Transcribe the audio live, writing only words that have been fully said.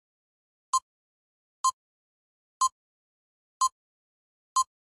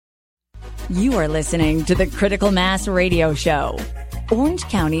You are listening to the Critical Mass Radio Show, Orange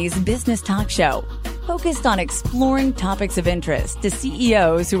County's business talk show, focused on exploring topics of interest to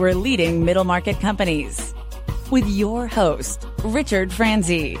CEOs who are leading middle market companies. With your host, Richard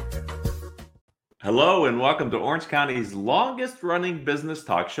Franzi. Hello and welcome to Orange County's longest running business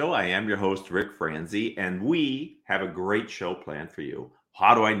talk show. I am your host, Rick Franzi, and we have a great show planned for you.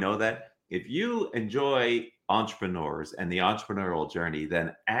 How do I know that? If you enjoy entrepreneurs and the entrepreneurial journey,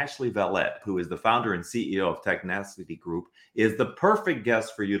 then Ashley Vallette, who is the founder and CEO of Technacity Group, is the perfect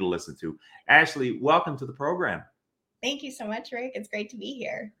guest for you to listen to. Ashley, welcome to the program. Thank you so much, Rick. It's great to be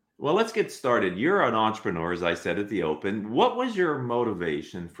here. Well, let's get started. You're an entrepreneur, as I said at the open. What was your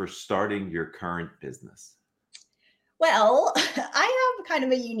motivation for starting your current business? Well, I have kind of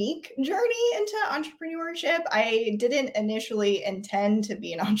a unique journey into entrepreneurship. I didn't initially intend to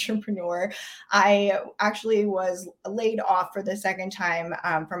be an entrepreneur. I actually was laid off for the second time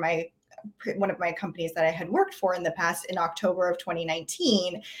from one of my companies that I had worked for in the past in October of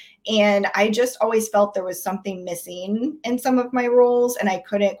 2019. And I just always felt there was something missing in some of my roles, and I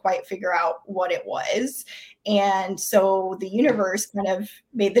couldn't quite figure out what it was. And so the universe kind of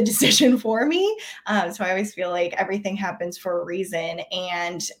made the decision for me. So I always feel like everything happens for a reason.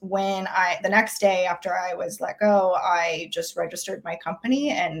 And when the next day after I was let go, I just registered my company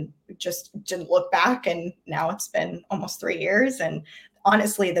and just didn't look back. And now it's been almost 3 years. And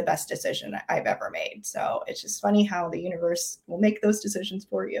honestly, the best decision I've ever made. So it's just funny how the universe will make those decisions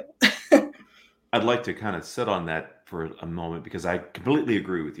for you. I'd like to kind of sit on that for a moment because I completely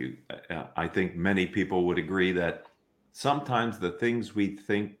agree with you. I think many people would agree that sometimes the things we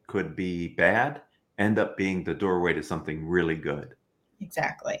think could be bad end up being the doorway to something really good.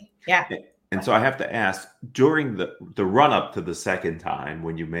 Exactly. Yeah. And so I have to ask, during the run up to the second time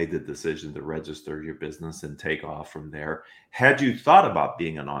when you made the decision to register your business and take off from there, had you thought about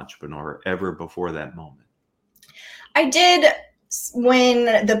being an entrepreneur ever before that moment? I did,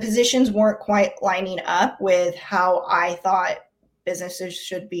 when the positions weren't quite lining up with how I thought businesses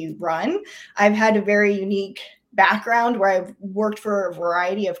should be run. I've had a very unique background where I've worked for a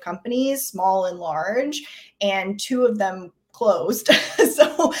variety of companies, small and large, and two of them closed.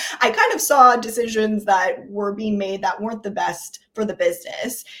 So I kind of saw decisions that were being made that weren't the best for the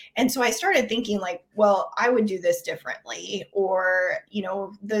business. And so I started thinking like, well, I would do this differently. Or,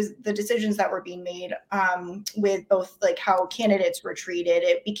 the decisions that were being made with both like how candidates were treated,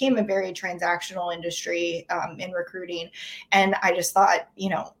 it became a very transactional industry in recruiting. And I just thought,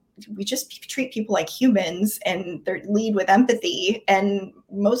 we just treat people like humans and they lead with empathy. And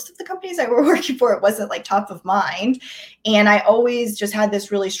most of the companies I were working for, it wasn't like top of mind. And I always just had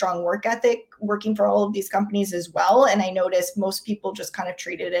this really strong work ethic working for all of these companies as well. And I noticed most people just kind of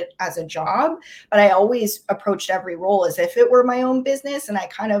treated it as a job, but I always approached every role as if it were my own business. And I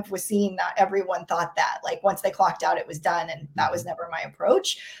kind of was seeing that everyone thought that like once they clocked out, it was done. And that was never my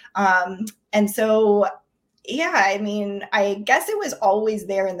approach. And so yeah, I mean, I guess it was always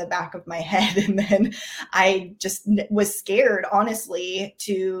there in the back of my head. And then I just was scared, honestly,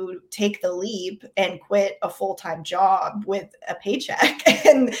 to take the leap and quit a full-time job with a paycheck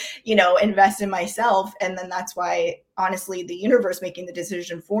and, invest in myself. And then that's why, honestly, the universe making the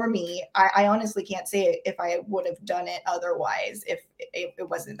decision for me, I honestly can't say if I would have done it otherwise if it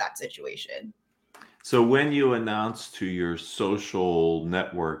wasn't that situation. So when you announced to your social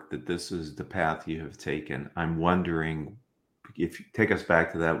network that this is the path you have taken, I'm wondering if you take us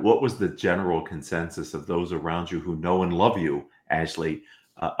back to that, what was the general consensus of those around you who know and love you, Ashley,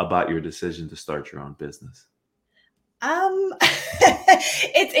 about your decision to start your own business?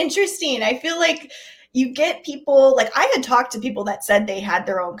 It's interesting. I feel like you get people, like I had talked to people that said they had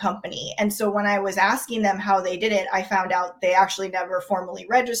their own company. And so when I was asking them how they did it, I found out they actually never formally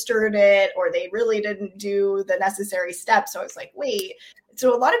registered it, or they really didn't do the necessary steps. So I was like, wait,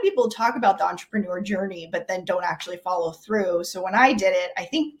 so a lot of people talk about the entrepreneur journey, but then don't actually follow through. So when I did it, I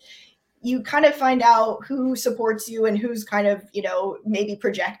think you kind of find out who supports you and who's kind of, maybe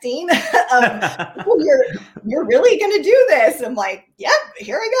projecting you're really going to do this. I'm like, yep,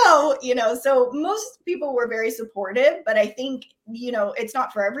 here I go. So most people were very supportive, but I think, it's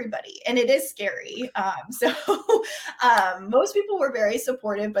not for everybody and it is scary. So most people were very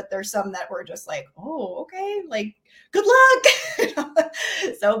supportive, but there's some that were just like, oh, okay, like good luck.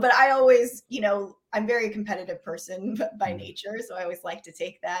 So, but I always, I'm a very competitive person by nature. So I always like to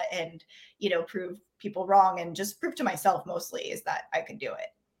take that and, prove people wrong and just prove to myself mostly is that I can do it.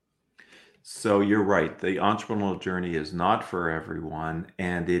 So you're right. The entrepreneurial journey is not for everyone,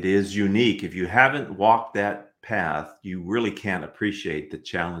 and it is unique. If you haven't walked that path, you really can't appreciate the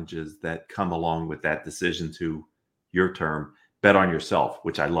challenges that come along with that decision to, your term, bet on yourself,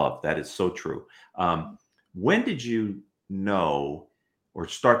 which I love. That is so true. When did you know or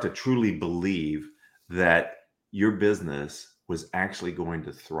start to truly believe that your business was actually going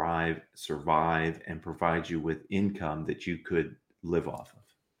to thrive, survive, and provide you with income that you could live off of?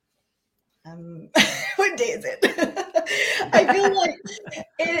 What day is it? I feel like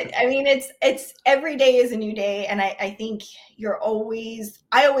it's every day is a new day. And I think I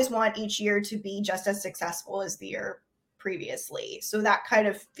always want each year to be just as successful as the year previously. So that kind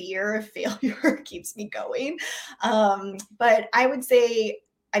of fear of failure keeps me going. But I would say,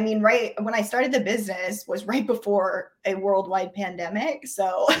 right when I started the business was right before a worldwide pandemic.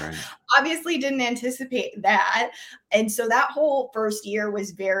 So Right. obviously didn't anticipate that. And so that whole first year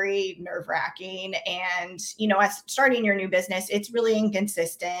was very nerve wracking. And, as starting your new business, it's really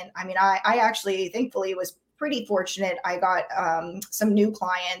inconsistent. I actually thankfully was pretty fortunate. I got some new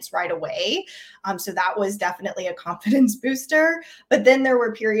clients right away. So that was definitely a confidence booster. But then there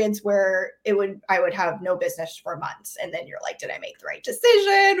were periods where I would have no business for months. And then you're like, did I make the right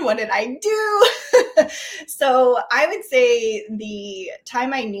decision? What did I do? So I would say the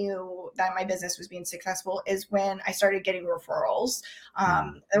time I knew that my business was being successful is when I started getting referrals.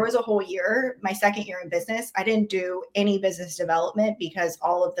 There was a whole year, my second year in business, I didn't do any business development because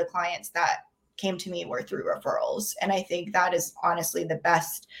all of the clients that came to me were through referrals. And I think that is honestly the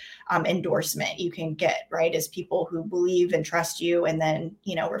best endorsement you can get, right? Is people who believe and trust you and then,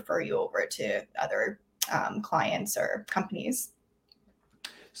 refer you over to other clients or companies.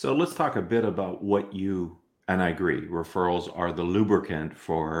 So let's talk a bit about and I agree, referrals are the lubricant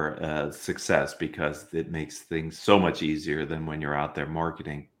for success because it makes things so much easier than when you're out there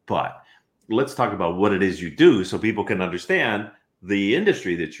marketing. But let's talk about what it is you do so people can understand the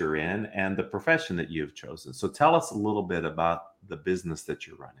industry that you're in and the profession that you've chosen. So tell us a little bit about the business that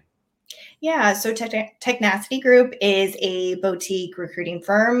you're running. Yeah, so Technacity Group is a boutique recruiting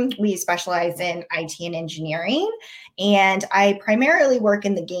firm. We specialize in IT and engineering, and I primarily work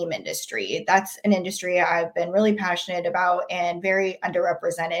in the game industry. That's an industry I've been really passionate about and very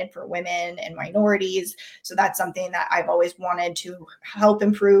underrepresented for women and minorities. So that's something that I've always wanted to help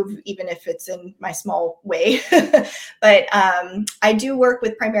improve, even if it's in my small way. But I do work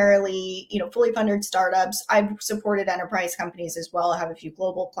with primarily, fully funded startups. I've supported enterprise companies as well. I have a few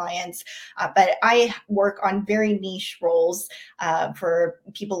global clients. But I work on very niche roles for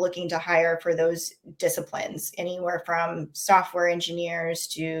people looking to hire for those disciplines, anywhere from software engineers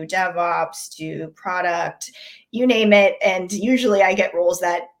to DevOps to product, you name it. And usually I get roles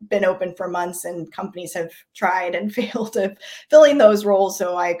that been open for months and companies have tried and failed of filling those roles.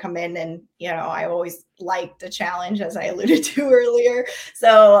 So I come in and, I always like the challenge, as I alluded to earlier.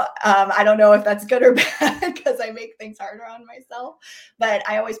 So I don't know if that's good or bad because I make things harder on myself, but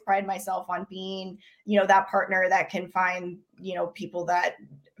I always pride myself on being, that partner that can find, people that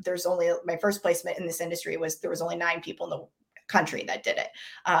my first placement in this industry there was only 9 people in the country that did it.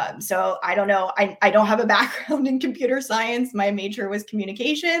 So I don't know. I don't have a background in computer science. My major was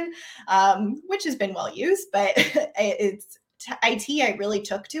communication, which has been well used, but it's IT. I really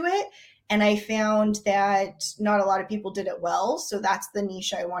took to it. And I found that not a lot of people did it well. So that's the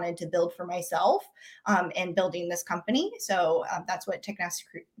niche I wanted to build for myself and building this company. So that's what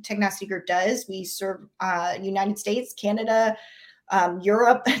Technacity Group does. We serve United States, Canada,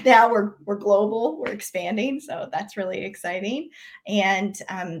 Europe. Now we're global, we're expanding. So that's really exciting, and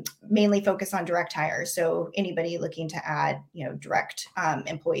mainly focus on direct hire. So anybody looking to add, direct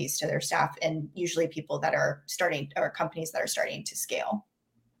employees to their staff, and usually people that are starting or companies that are starting to scale.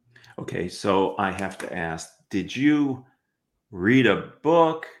 Okay, so I have to ask, did you read a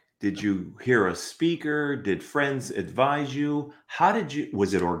book? Did you hear a speaker? Did friends advise you?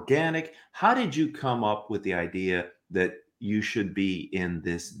 Was it organic? How did you come up with the idea that you should be in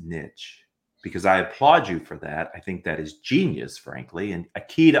this niche? Because I applaud you for that. I think that is genius, frankly, and a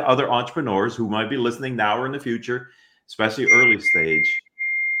key to other entrepreneurs who might be listening now or in the future, especially early stage.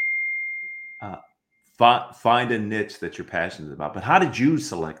 Find a niche that you're passionate about. But how did you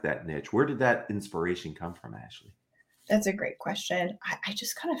select that niche? Where did that inspiration come from, Ashley? That's a great question. I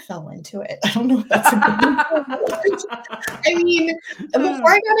just kind of fell into it. I don't know if that's a good before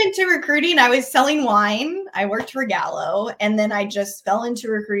I got into recruiting, I was selling wine. I worked for Gallo, and then I just fell into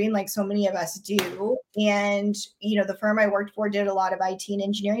recruiting like so many of us do. And, the firm I worked for did a lot of IT and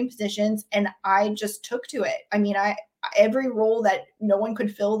engineering positions, and I just took to it. Every role that no one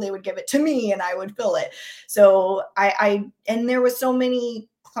could fill, they would give it to me and I would fill it. So and there was so many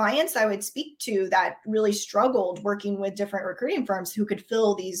clients I would speak to that really struggled working with different recruiting firms who could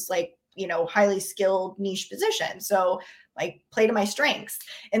fill these highly skilled niche positions. So play to my strengths.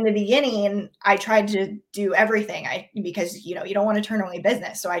 In the beginning, I tried to do everything because you don't want to turn away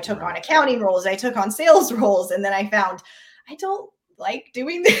business. So I took on accounting roles, I took on sales roles, and then I found I don't like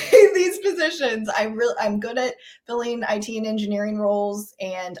doing these positions. I'm good at filling IT and engineering roles,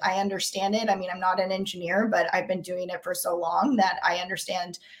 and I understand it. I mean, I'm not an engineer, but I've been doing it for so long that I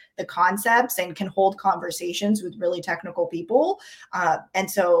understand the concepts and can hold conversations with really technical people.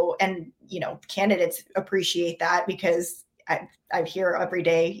 And candidates appreciate that, because I hear every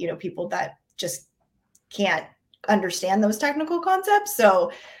day, people that just can't understand those technical concepts.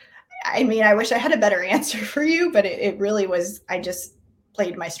 So, I mean, I wish I had a better answer for you, but it really was, I just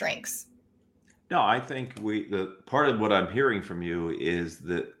played my strengths. No, I think the part of what I'm hearing from you is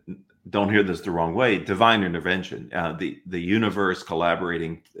that, don't hear this the wrong way, divine intervention, the universe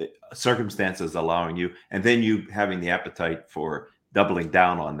collaborating, circumstances allowing you, and then you having the appetite for doubling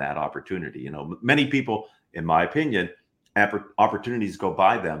down on that opportunity. Many people, in my opinion, opportunities go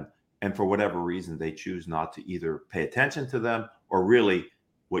by them, and for whatever reason, they choose not to either pay attention to them or really,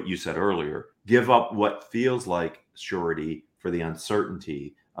 what you said earlier, give up what feels like surety for the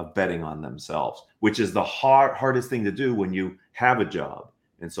uncertainty of betting on themselves, which is the hardest thing to do when you have a job.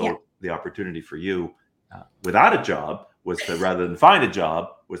 And so the opportunity for you without a job was to, rather than find a job,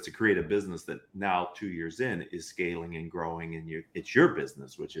 was to create a business that now 2 years in is scaling and growing, and it's your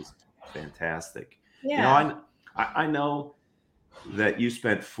business, which is fantastic. Yeah. I know that you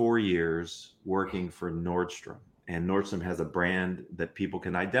spent 4 years working for Nordstrom, and Nordstrom has a brand that people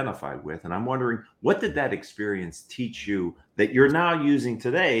can identify with. And I'm wondering, what did that experience teach you that you're now using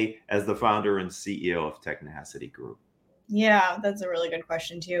today as the founder and CEO of Technacity Group? Yeah, that's a really good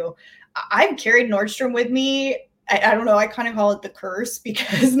question too. I've carried Nordstrom with me. I don't know, I kind of call it the curse,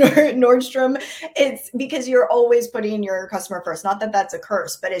 because Nordstrom, it's because you're always putting your customer first. Not that that's a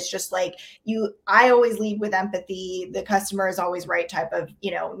curse, but it's just like I always lead with empathy. The customer is always right type of,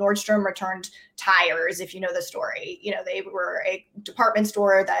 Nordstrom returned tires, if you know the story. They were a department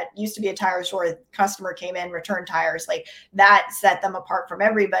store that used to be a tire store. The customer came in, returned tires. Like, that set them apart from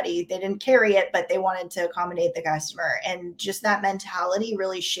everybody. They didn't carry it, but they wanted to accommodate the customer. And just that mentality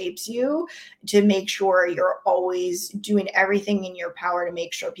really shapes you to make sure you're always doing everything in your power to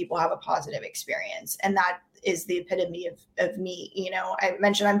make sure people have a positive experience. And that is the epitome of me. I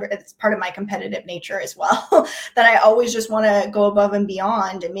mentioned it's part of my competitive nature as well, that I always just want to go above and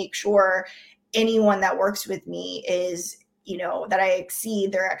beyond and make sure anyone that works with me is, that I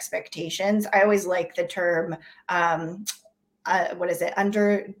exceed their expectations. I always like the term, what is it?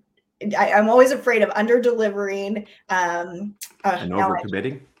 I'm always afraid of under delivering and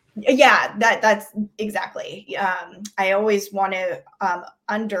overcommitting. Yeah, that's exactly. I always want to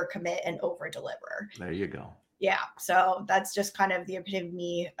undercommit and over deliver. There you go. Yeah. So that's just kind of the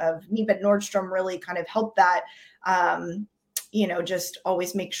epitome of me. But Nordstrom really kind of helped that, just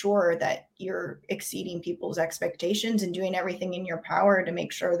always make sure that you're exceeding people's expectations and doing everything in your power to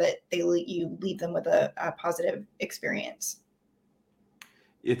make sure that you leave them with a positive experience.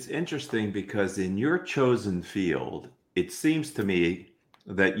 It's interesting because in your chosen field, it seems to me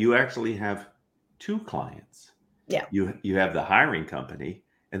that you actually have two clients. Yeah. You have the hiring company,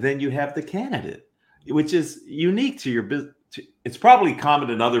 and then you have the candidate, which is unique to your business. It's probably common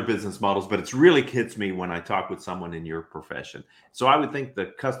in other business models, but it's really hits me when I talk with someone in your profession. So I would think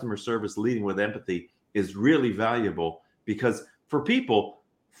the customer service leading with empathy is really valuable, because for people,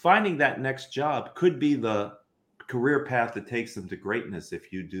 finding that next job could be the career path that takes them to greatness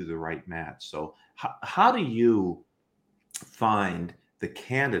if you do the right match. So how do you find the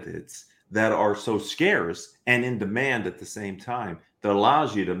candidates that are so scarce and in demand at the same time that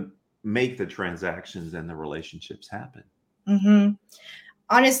allows you to make the transactions and the relationships happen? Mm-hmm.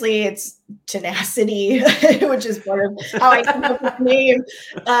 Honestly, it's tenacity, which is part of how I come up with the name,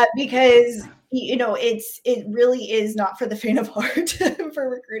 because it really is not for the faint of heart for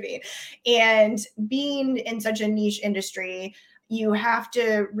recruiting. And being in such a niche industry, you have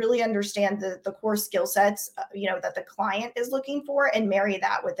to really understand the core skill sets, that the client is looking for, and marry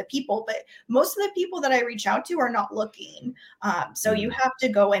that with the people. But most of the people that I reach out to are not looking. So you have to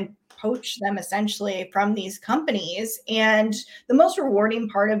go and poach them essentially from these companies. And the most rewarding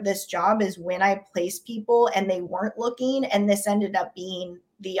part of this job is when I place people and they weren't looking, and this ended up being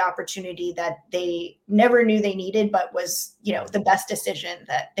the opportunity that they never knew they needed, but was, the best decision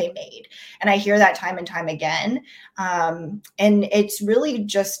that they made. And I hear that time and time again. And it's really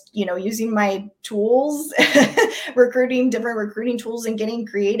just, using my tools, different recruiting tools and getting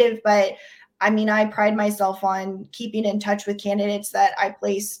creative. But I mean, I pride myself on keeping in touch with candidates that I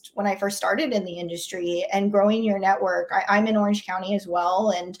placed when I first started in the industry and growing your network. I'm in Orange County as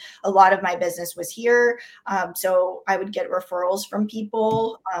well, and a lot of my business was here. So I would get referrals from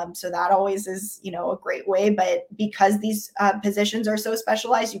people. So that always is, a great way. But because these positions are so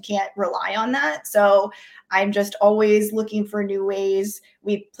specialized, you can't rely on that. So I'm just always looking for new ways.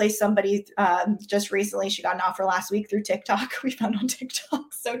 We placed somebody just recently. She got an offer last week through TikTok. We found on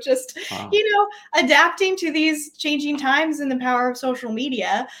TikTok. So just, adapting to these changing times and the power of social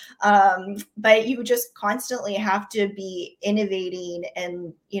media. But you just constantly have to be innovating.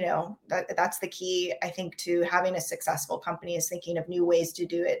 And, that's the key, I think, to having a successful company is thinking of new ways to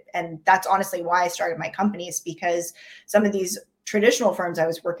do it. And that's honestly why I started my company, is because some of these traditional firms I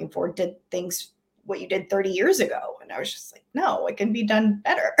was working for did things what you did 30 years ago. And I was just like, no, it can be done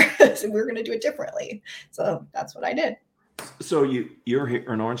better. So we're going to do it differently. So that's what I did. So you're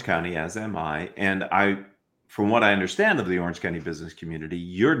here in Orange County, as am I. And from what I understand of the Orange County business community,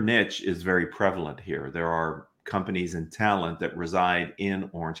 your niche is very prevalent here. There are companies and talent that reside in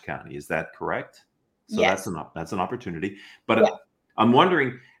Orange County. Is that correct? So yes. That's an opportunity. But I'm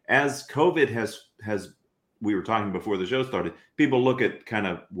wondering, as COVID has we were talking before the show started, people look at kind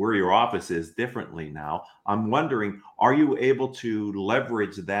of where your office is differently now. I'm wondering, are you able to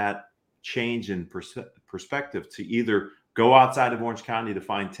leverage that change in perspective to either go outside of Orange County to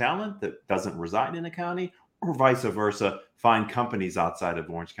find talent that doesn't reside in the county, or vice versa, find companies outside of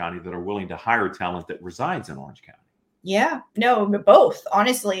Orange County that are willing to hire talent that resides in Orange County? Yeah, no, both.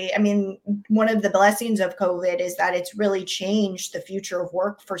 Honestly, I mean, one of the blessings of COVID is that it's really changed the future of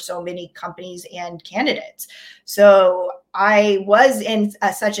work for so many companies and candidates. So I was in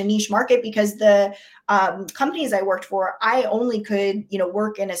such a niche market because the companies I worked for, I only could,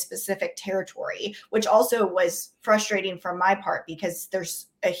 work in a specific territory, which also was frustrating from my part because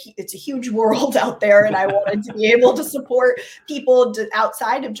it's a huge world out there, and I wanted to be able to support people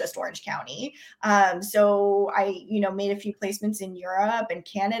outside of just Orange County. So I, made a few placements in Europe and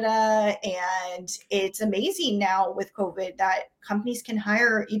Canada, and it's amazing now with COVID that companies can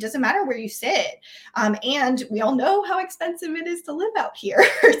hire. It doesn't matter where you sit. And we all know how expensive it is to live out here.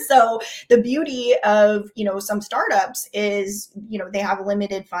 So the beauty of, some startups is, they have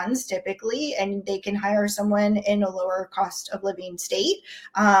limited funds typically, and they can hire someone in a lower cost of living state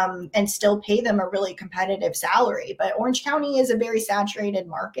and still pay them a really competitive salary. But Orange County is a very saturated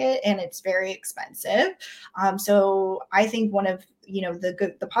market, and it's very expensive. So I think one of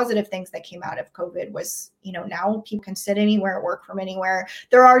the positive things that came out of COVID was, now people can sit anywhere, work from anywhere.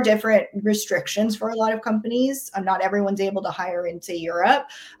 There are different restrictions for a lot of companies. Not everyone's able to hire into Europe.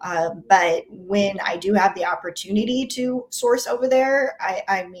 But when I do have the opportunity to source over there,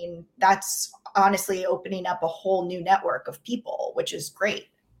 I mean, that's honestly opening up a whole new network of people, which is great.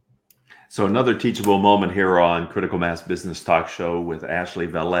 So another teachable moment here on Critical Mass Business Talk Show with Ashley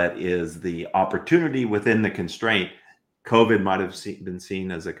Vallette is the opportunity within the constraint. COVID might have been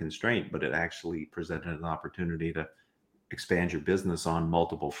seen as a constraint, but it actually presented an opportunity to expand your business on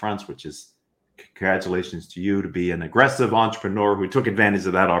multiple fronts, which is congratulations to you to be an aggressive entrepreneur who took advantage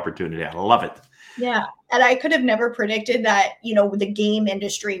of that opportunity. I love it. Yeah. And I could have never predicted that, the game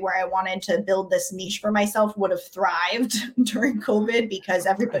industry where I wanted to build this niche for myself would have thrived during COVID because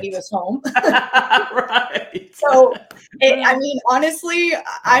everybody was home. Right. So, honestly,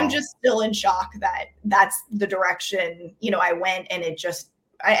 I'm just still in shock that that's the direction, I went, and it just,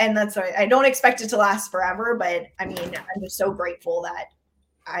 I don't expect it to last forever, but I'm just so grateful that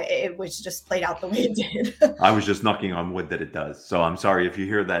it was just played out the way it did. I was just knocking on wood that it does. So I'm sorry if you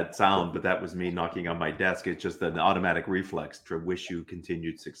hear that sound, but that was me knocking on my desk. It's just an automatic reflex to wish you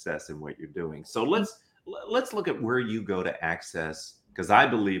continued success in what you're doing. So let's look at where you go to access, because I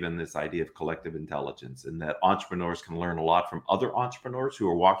believe in this idea of collective intelligence and that entrepreneurs can learn a lot from other entrepreneurs who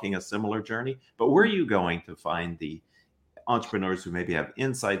are walking a similar journey. But where are you going to find the entrepreneurs who maybe have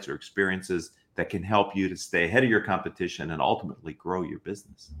insights or experiences that can help you to stay ahead of your competition and ultimately grow your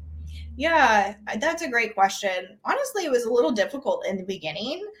business? Yeah, that's a great question. Honestly, it was a little difficult in the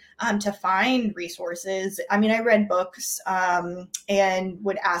beginning to find resources. I read books and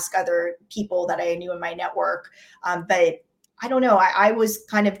would ask other people that I knew in my network. But I don't know, I was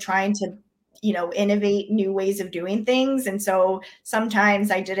kind of trying to innovate new ways of doing things. And so sometimes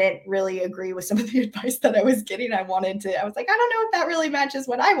I didn't really agree with some of the advice that I was getting. I was like, I don't know if that really matches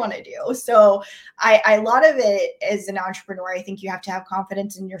what I want to do. So a lot of it as an entrepreneur, I think you have to have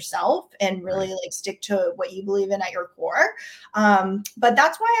confidence in yourself and really stick to what you believe in at your core. But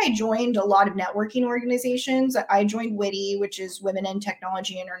that's why I joined a lot of networking organizations. I joined WITI, which is Women in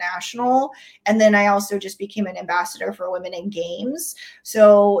Technology International. And then I also just became an ambassador for Women in Games.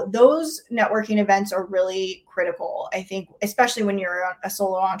 So those networking networking events are really critical. I think, especially when you're a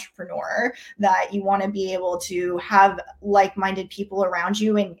solo entrepreneur, that you want to be able to have like-minded people around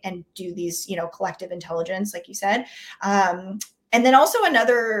you and do these, collective intelligence, like you said. And then also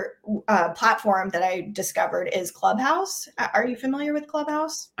another platform that I discovered is Clubhouse. Are you familiar with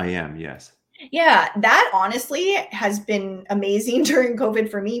Clubhouse? I am, yes. Yeah, that honestly has been amazing during COVID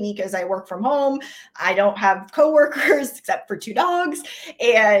for me because I work from home. I don't have coworkers except for 2 dogs.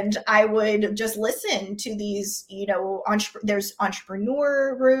 And I would just listen to these, there's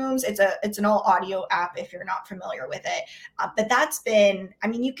entrepreneur rooms. It's an all audio app if you're not familiar with it. But that's been,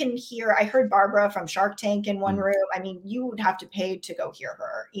 you can hear, I heard Barbara from Shark Tank in one room. You would have to pay to go hear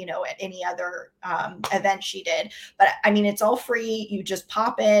her, at any other event she did. But it's all free. You just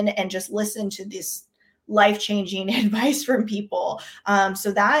pop in and just listen to this life-changing advice from people.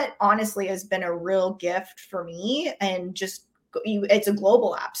 So that honestly has been a real gift for me. And it's a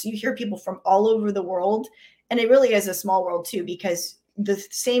global app. So you hear people from all over the world. And it really is a small world too, because the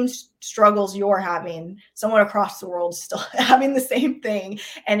same struggles you're having, someone across the world is still having the same thing.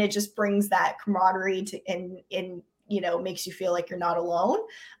 And it just brings that camaraderie makes you feel like you're not alone.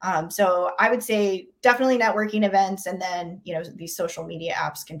 So I would say definitely networking events, and then, these social media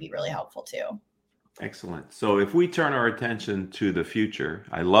apps can be really helpful too. Excellent. So if we turn our attention to the future,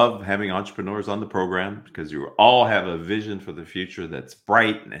 I love having entrepreneurs on the program because you all have a vision for the future that's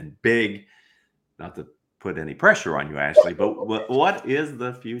bright and big. Not to put any pressure on you, Ashley, but what is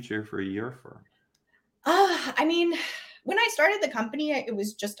the future for your firm? When I started the company, it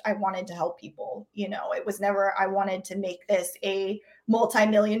was just, I wanted to help people. It was never, I wanted to make this a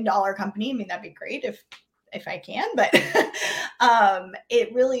multi-million-dollar company. That'd be great if I can, but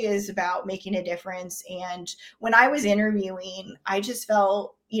it really is about making a difference. And when I was interviewing, I just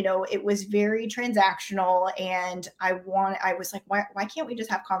felt, it was very transactional, and I was like, why can't we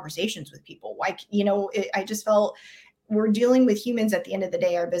just have conversations with people? I just felt we're dealing with humans at the end of the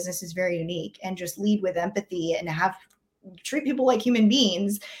day. Our business is very unique, and just lead with empathy and treat people like human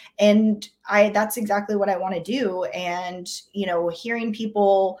beings. And that's exactly what I want to do. And, hearing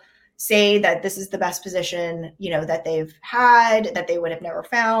people say that this is the best position, that they've had, that they would have never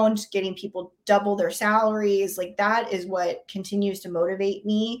found, getting people double their salaries, like that is what continues to motivate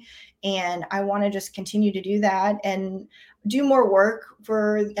me. And I want to just continue to do that and do more work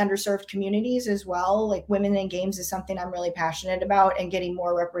for underserved communities as well. Like women in games is something I'm really passionate about, and getting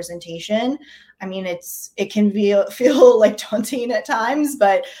more representation. It can feel like daunting at times,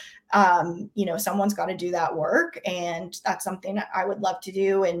 but someone's got to do that work, and that's something I would love to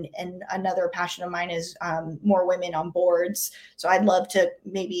do. And another passion of mine is more women on boards. So I'd love to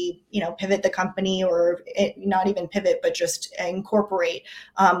maybe, pivot the company, or not even pivot, but just incorporate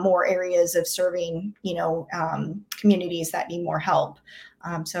more areas of serving, communities that need more help.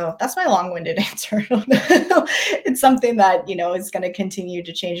 So that's my long-winded answer. It's something that, is going to continue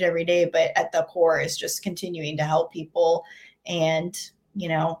to change every day, but at the core is just continuing to help people and,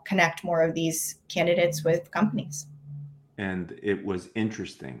 connect more of these candidates with companies. And it was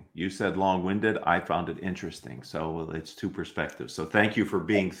interesting. You said long-winded. I found it interesting. So it's 2 perspectives. So thank you for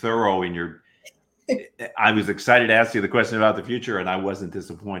being thorough in your, I was excited to ask you the question about the future, and I wasn't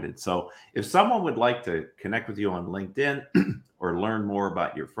disappointed. So if someone would like to connect with you on LinkedIn or learn more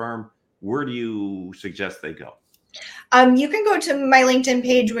about your firm, where do you suggest they go? You can go to my LinkedIn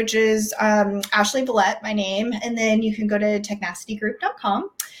page, which is Ashley Vallette, my name, and then you can go to technacitygroup.com.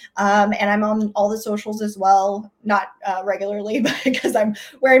 And I'm on all the socials as well, not regularly, but because I'm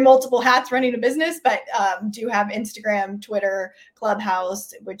wearing multiple hats running a business, but do have Instagram, Twitter,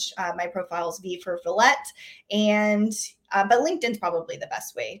 Clubhouse, which my profile is V for Vallette. And but LinkedIn's probably the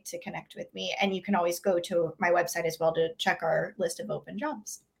best way to connect with me. And you can always go to my website as well to check our list of open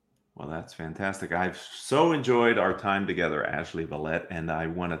jobs. Well, that's fantastic. I've so enjoyed our time together, Ashley Vallette, and I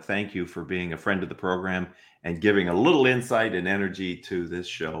want to thank you for being a friend of the program and giving a little insight and energy to this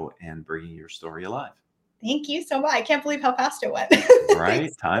show and bringing your story alive. Thank you so much. I can't believe how fast it went.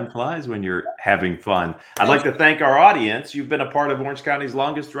 Right? Time flies when you're having fun. I'd like to thank our audience. You've been a part of Orange County's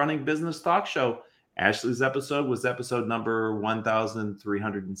longest running business talk show. Ashley's episode was episode number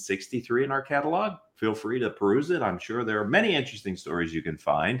 1363 in our catalog. Feel free to peruse it. I'm sure there are many interesting stories you can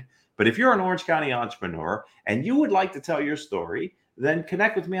find. But if you're an Orange County entrepreneur and you would like to tell your story, then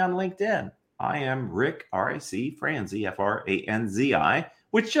connect with me on LinkedIn. I am Rick, R-I-C, Franzi, F-R-A-N-Z-I,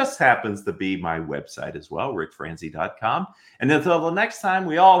 which just happens to be my website as well, rickfranzi.com. And until the next time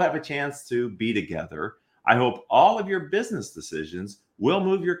we all have a chance to be together, I hope all of your business decisions will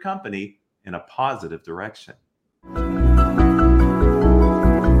move your company in a positive direction.